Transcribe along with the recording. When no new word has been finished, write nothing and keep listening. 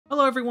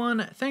Hello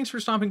everyone, thanks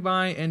for stopping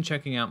by and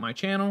checking out my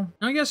channel.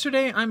 Now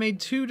yesterday I made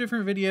two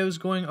different videos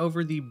going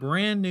over the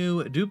brand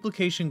new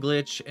duplication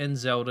glitch in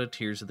Zelda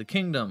Tears of the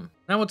Kingdom.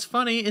 Now what's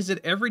funny is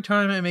that every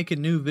time I make a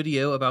new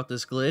video about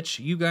this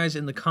glitch, you guys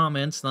in the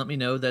comments let me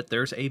know that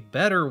there's a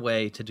better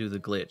way to do the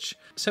glitch.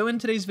 So in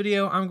today's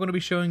video I'm going to be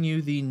showing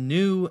you the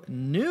new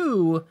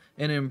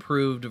and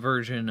improved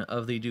version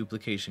of the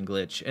duplication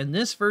glitch, and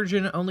this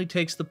version only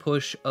takes the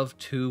push of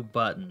 2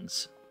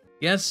 buttons.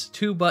 Yes,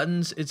 2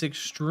 buttons. It's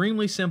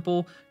extremely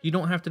simple. You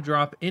don't have to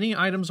drop any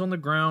items on the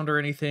ground or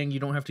anything.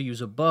 You don't have to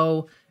use a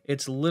bow.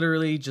 It's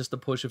literally just the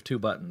push of 2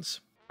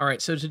 buttons. All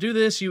right, so to do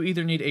this, you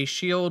either need a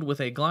shield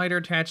with a glider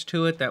attached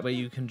to it. That way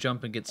you can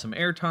jump and get some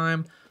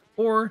airtime.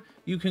 Or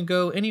you can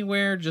go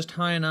anywhere just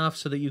high enough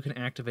so that you can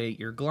activate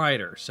your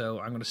glider.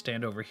 So I'm going to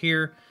stand over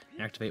here,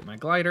 activate my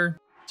glider.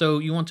 So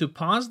you want to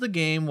pause the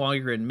game while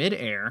you're in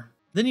midair.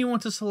 Then you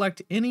want to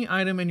select any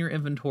item in your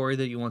inventory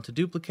that you want to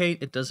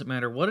duplicate. It doesn't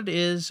matter what it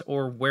is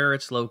or where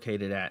it's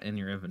located at in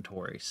your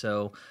inventory.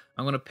 So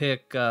I'm going to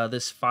pick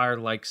this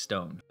fire-like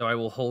stone. So I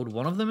will hold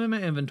one of them in my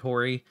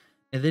inventory,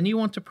 and then you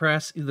want to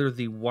press either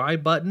the Y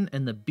button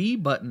and the B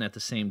button at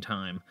the same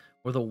time,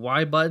 or the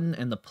Y button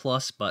and the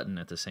plus button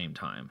at the same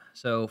time.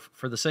 So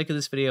for the sake of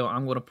this video,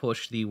 I'm going to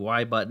push the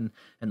Y button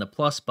and the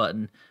plus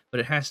button, but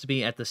it has to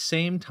be at the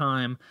same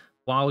time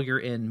while you're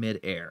in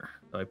midair.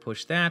 So I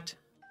push that.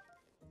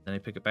 Then I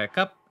pick it back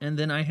up, and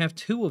then I have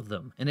 2 of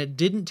them, and it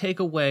didn't take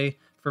away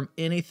from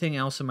anything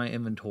else in my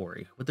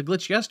inventory. With the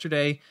glitch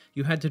yesterday,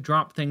 you had to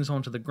drop things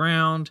onto the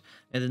ground,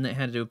 and then they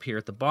had to appear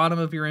at the bottom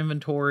of your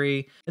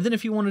inventory, and then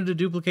if you wanted to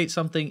duplicate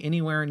something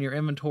anywhere in your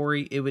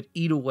inventory, it would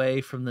eat away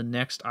from the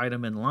next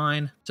item in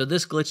line. So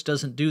this glitch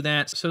doesn't do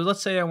that. So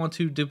let's say I want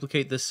to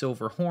duplicate this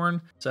silver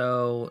horn.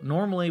 So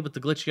normally with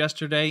the glitch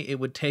yesterday, it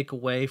would take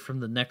away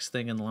from the next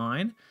thing in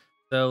line.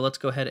 So let's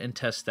go ahead and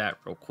test that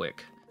real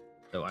quick.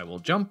 So I will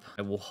jump,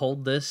 I will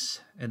hold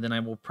this, and then I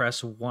will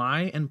press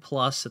Y and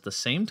plus at the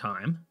same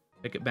time,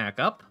 pick it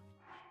back up.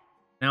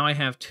 Now I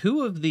have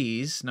 2 of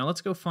these. Now let's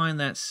go find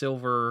that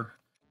silver,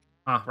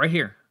 right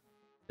here.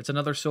 It's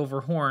another silver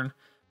horn,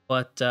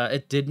 but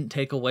it didn't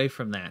take away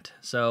from that.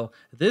 So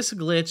this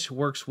glitch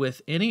works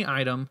with any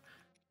item,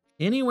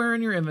 anywhere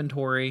in your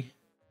inventory,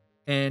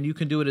 and you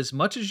can do it as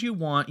much as you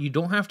want. You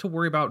don't have to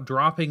worry about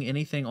dropping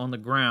anything on the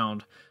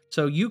ground.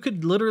 So you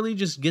could literally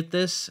just get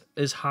this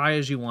as high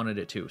as you wanted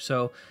it to.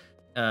 So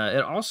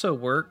it also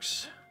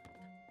works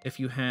if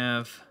you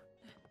have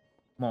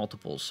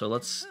multiples. So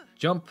let's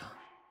jump.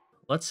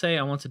 Let's say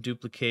I want to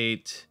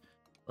duplicate.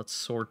 Let's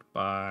sort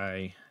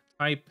by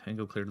type and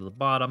go clear to the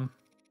bottom.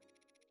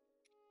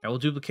 I will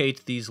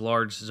duplicate these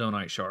large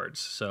Zonai shards.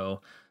 So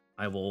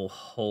I will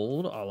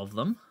hold all of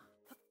them.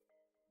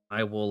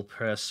 I will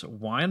press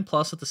Y and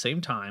plus at the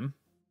same time.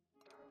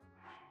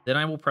 Then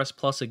I will press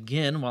plus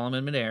again while I'm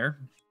in midair.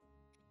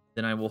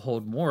 Then I will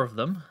hold more of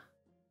them.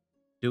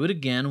 Do it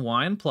again,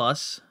 Y and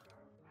plus.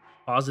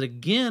 Pause it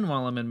again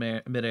while I'm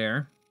in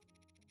midair.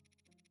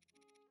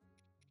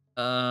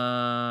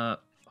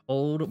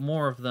 Hold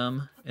more of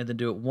them, and then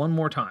do it one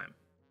more time.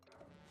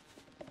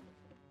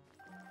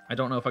 I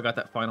don't know if I got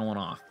that final one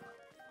off.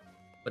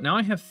 But now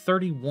I have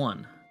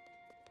 31.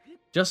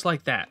 Just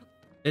like that.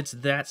 It's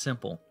that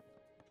simple.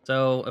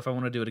 So if I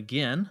want to do it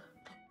again,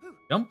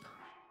 jump,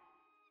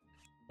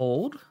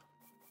 hold,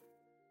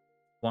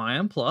 Y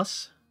and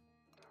plus,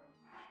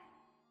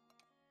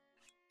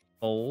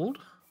 hold,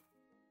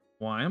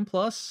 Y and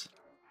plus,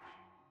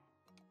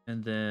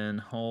 and then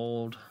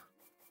hold,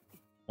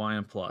 Y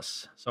and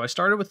plus. So I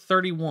started with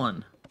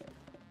 31,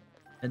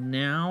 and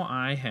now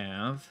I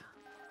have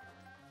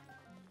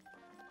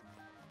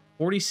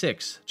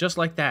 46, just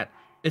like that.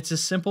 It's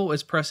as simple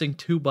as pressing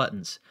 2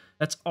 buttons.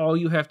 That's all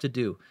you have to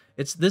do.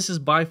 This is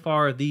by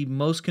far the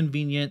most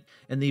convenient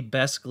and the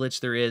best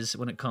glitch there is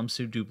when it comes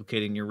to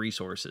duplicating your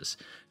resources.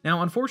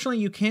 Now, unfortunately,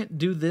 you can't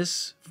do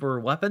this for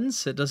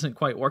weapons. It doesn't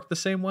quite work the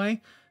same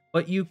way,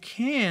 but you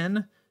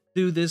can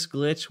do this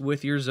glitch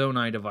with your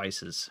Zonai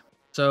devices.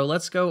 So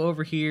let's go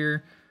over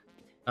here.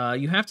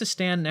 You have to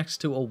stand next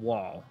to a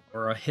wall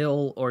or a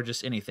hill or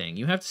just anything.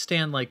 You have to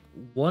stand like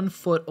 1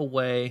 foot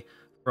away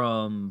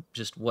from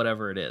just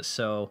whatever it is.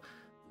 So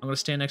I'm going to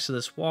stand next to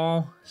this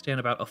wall, stand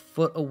about 1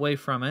 foot away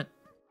from it.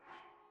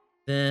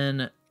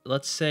 Then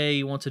let's say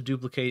you want to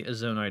duplicate a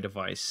Zonai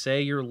device.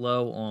 Say you're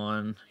low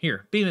on,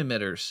 here, beam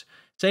emitters.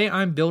 Say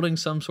I'm building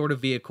some sort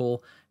of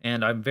vehicle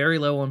and I'm very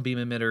low on beam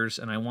emitters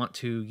and I want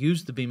to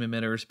use the beam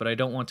emitters, but I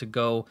don't want to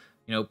go,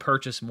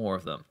 purchase more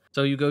of them.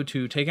 So you go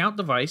to take out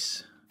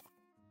device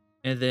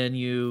and then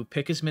you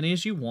pick as many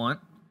as you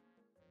want.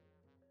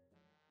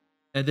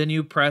 And then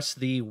you press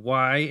the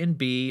Y and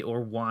B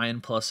or Y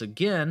and plus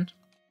again.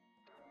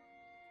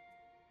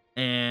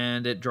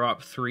 And it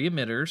dropped 3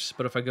 emitters,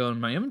 but if I go in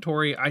my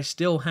inventory, I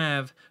still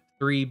have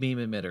 3 beam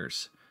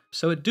emitters.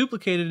 So it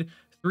duplicated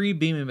 3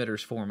 beam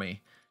emitters for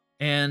me.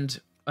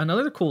 And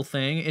another cool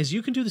thing is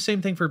you can do the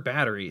same thing for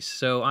batteries.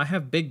 So I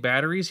have big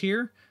batteries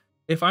here.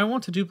 If I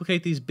want to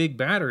duplicate these big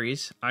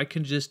batteries, I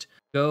can just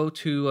go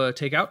to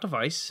take out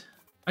device,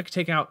 I could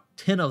take out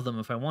 10 of them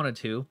if I wanted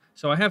to.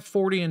 So I have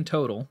 40 in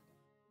total.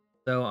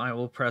 So I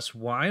will press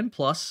Y and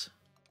plus.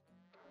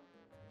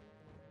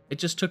 It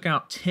just took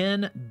out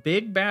 10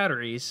 big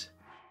batteries.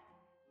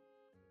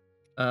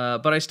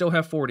 But I still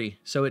have 40.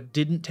 So it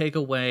didn't take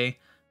away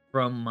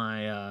from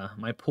my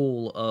my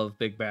pool of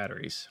big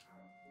batteries.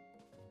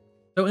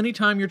 So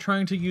anytime you're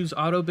trying to use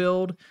auto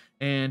build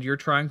and you're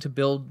trying to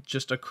build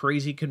just a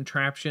crazy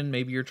contraption,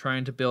 maybe you're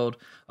trying to build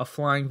a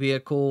flying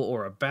vehicle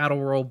or a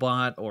battle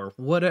robot or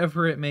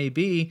whatever it may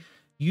be,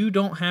 you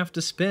don't have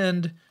to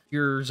spend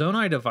your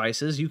Zonai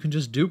devices. You can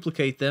just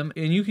duplicate them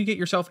and you can get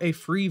yourself a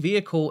free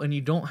vehicle and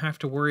you don't have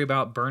to worry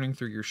about burning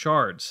through your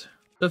shards.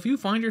 So if you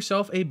find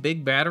yourself a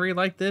big battery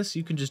like this,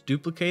 you can just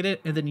duplicate it,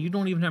 and then you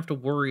don't even have to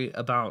worry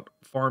about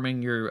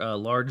farming your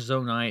large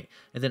Zonite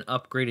and then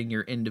upgrading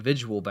your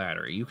individual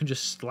battery. You can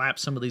just slap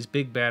some of these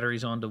big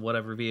batteries onto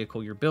whatever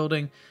vehicle you're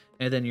building,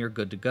 and then you're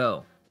good to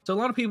go. So a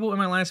lot of people in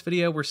my last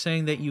video were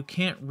saying that you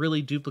can't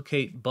really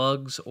duplicate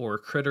bugs or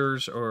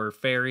critters or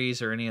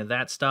fairies or any of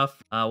that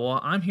stuff. Well,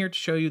 I'm here to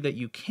show you that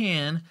you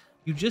can.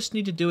 You just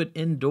need to do it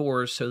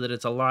indoors so that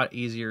it's a lot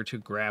easier to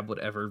grab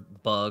whatever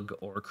bug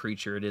or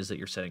creature it is that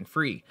you're setting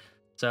free.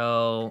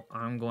 So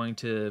I'm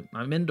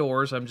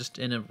indoors, I'm just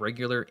in a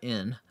regular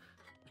inn,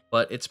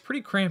 but it's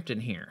pretty cramped in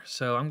here.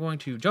 So I'm going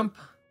to jump,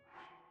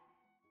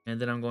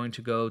 and then I'm going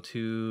to go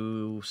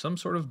to some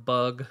sort of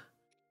bug.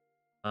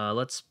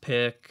 Let's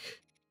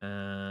pick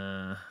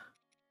this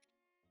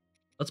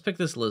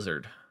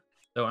lizard.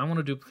 So I want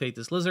to duplicate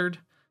this lizard.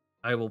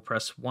 I will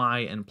press Y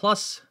and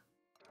plus.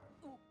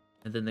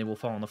 And then they will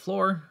fall on the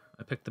floor.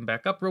 I pick them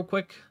back up real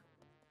quick.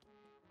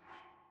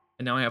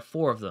 And now I have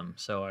 4 of them,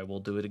 so I will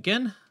do it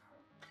again.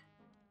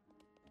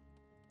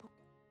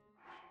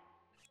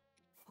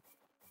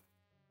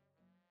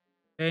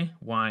 Okay,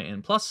 Y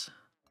and plus.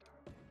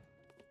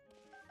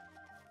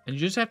 And you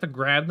just have to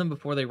grab them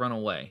before they run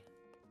away.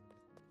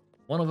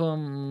 One of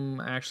them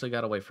actually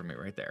got away from me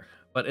right there.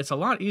 But it's a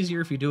lot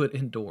easier if you do it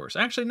indoors.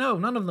 Actually, no,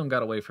 none of them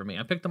got away from me.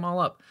 I picked them all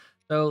up.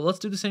 So let's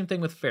do the same thing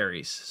with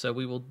fairies. So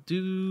we will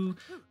do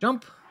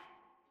jump.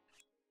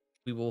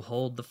 We will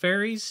hold the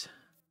fairies.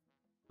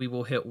 We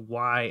will hit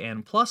Y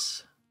and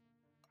plus.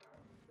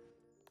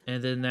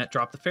 And then that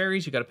dropped the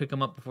fairies. You got to pick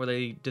them up before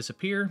they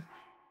disappear.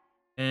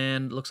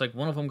 And looks like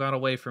one of them got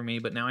away from me,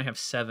 but now I have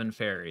 7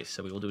 fairies.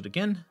 So we will do it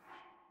again.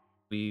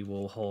 We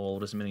will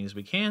hold as many as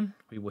we can.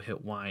 We will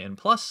hit Y and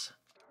plus.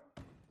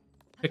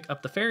 Pick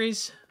up the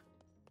fairies.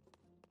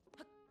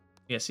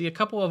 Yeah, see, a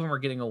couple of them are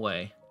getting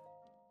away.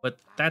 But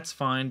that's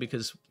fine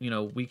because, you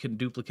know, we can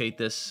duplicate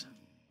this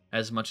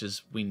as much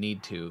as we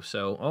need to.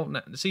 So,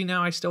 oh, see,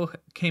 now I still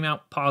came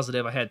out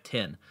positive. I had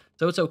 10.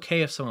 So it's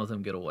okay if some of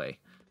them get away.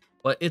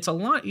 But it's a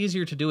lot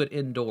easier to do it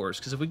indoors,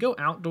 because if we go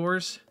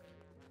outdoors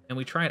and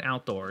we try it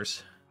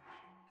outdoors,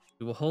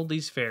 we will hold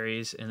these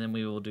fairies and then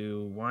we will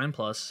do Y and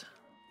plus.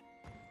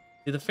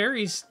 See, the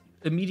fairies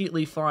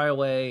immediately fly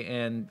away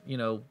and, you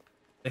know,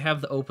 they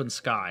have the open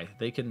sky.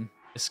 They can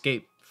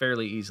escape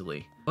fairly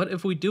easily. But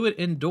if we do it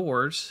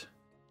indoors,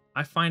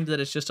 I find that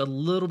it's just a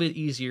little bit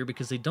easier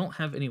because they don't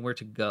have anywhere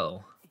to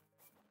go.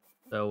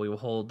 So we will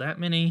hold that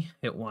many,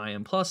 hit Y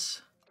and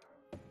plus.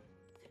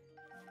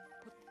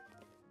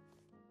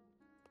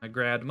 I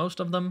grabbed most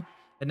of them,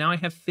 and now I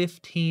have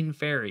 15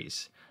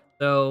 fairies.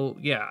 So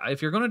yeah,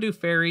 if you're going to do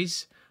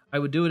fairies, I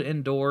would do it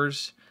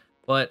indoors.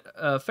 But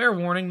fair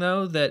warning,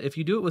 though, that if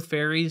you do it with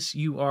fairies,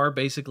 you are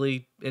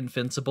basically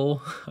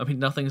invincible. I mean,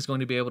 nothing's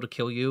going to be able to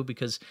kill you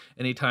because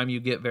anytime you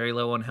get very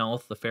low on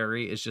health, the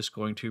fairy is just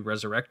going to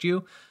resurrect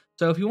you.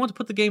 So if you want to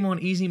put the game on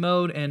easy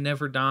mode and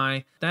never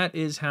die, that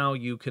is how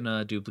you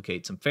can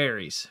duplicate some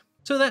fairies.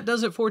 So that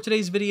does it for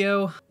today's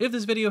video. If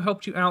this video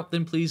helped you out,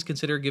 then please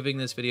consider giving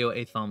this video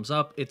a thumbs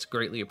up. It's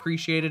greatly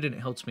appreciated and it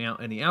helps me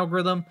out in the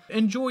algorithm.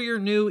 Enjoy your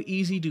new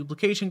easy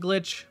duplication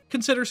glitch.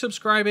 Consider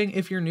subscribing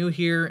if you're new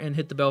here and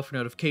hit the bell for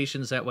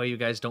notifications. That way you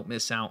guys don't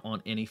miss out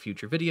on any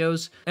future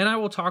videos. And I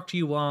will talk to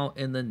you all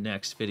in the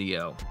next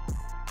video.